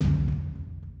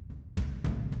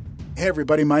Hey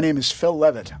everybody, my name is Phil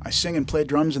Levitt. I sing and play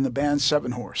drums in the band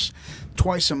Seven Horse.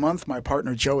 Twice a month, my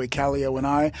partner Joey Callio and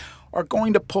I are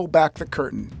going to pull back the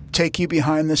curtain, take you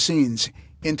behind the scenes,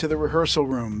 into the rehearsal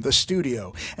room, the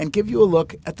studio, and give you a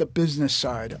look at the business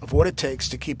side of what it takes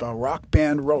to keep a rock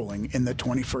band rolling in the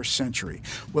 21st century.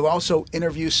 We'll also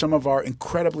interview some of our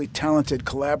incredibly talented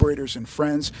collaborators and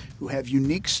friends who have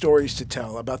unique stories to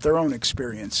tell about their own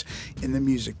experience in the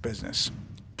music business.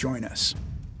 Join us.